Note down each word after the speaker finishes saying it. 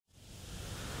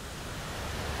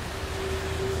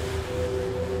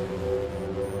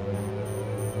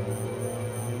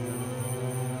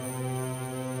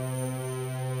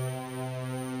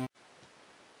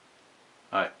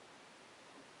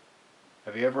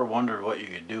Have you ever wondered what you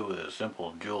could do with a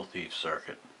simple joule thief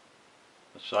circuit,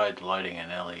 besides lighting an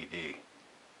LED?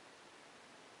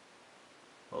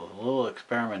 Well, with a little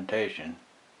experimentation,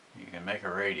 you can make a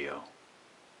radio.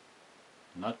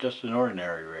 Not just an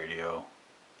ordinary radio,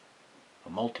 a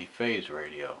multi-phase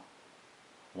radio.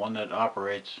 One that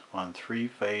operates on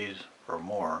 3-phase or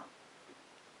more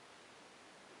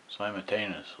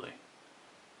simultaneously.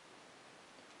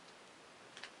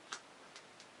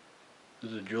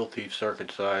 This is a joule thief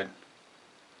circuit side.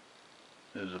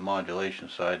 This is a modulation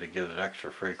side that gives it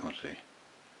extra frequency.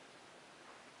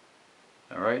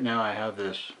 Now right now I have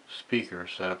this speaker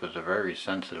set up as a very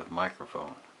sensitive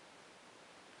microphone.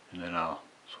 And then I'll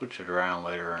switch it around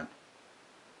later and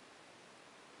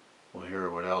we'll hear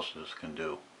what else this can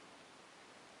do.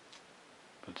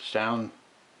 But the sound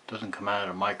doesn't come out of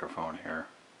the microphone here.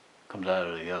 It comes out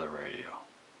of the other radio,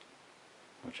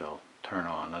 which I'll turn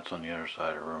on. That's on the other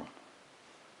side of the room.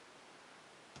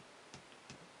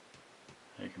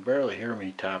 You can barely hear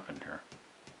me tapping here.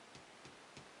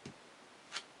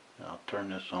 I'll turn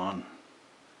this on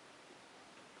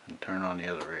and turn on the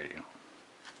other radio.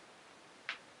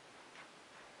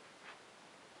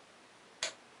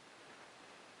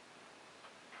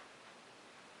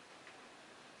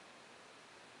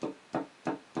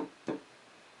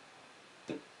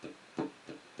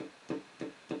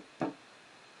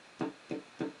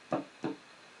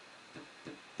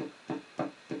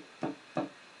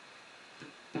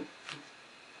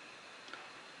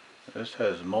 This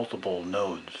has multiple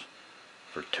nodes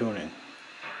for tuning.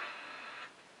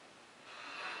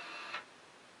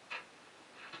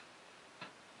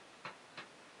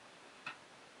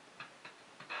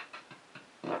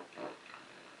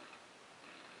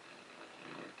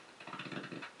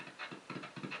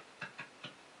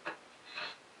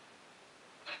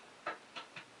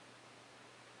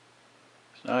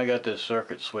 So now I got this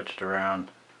circuit switched around.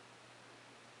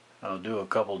 I'll do a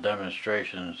couple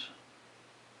demonstrations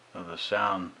of the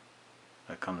sound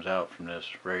that comes out from this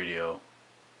radio,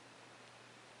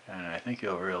 and I think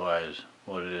you'll realize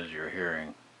what it is you're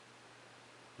hearing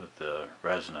with the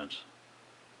resonance.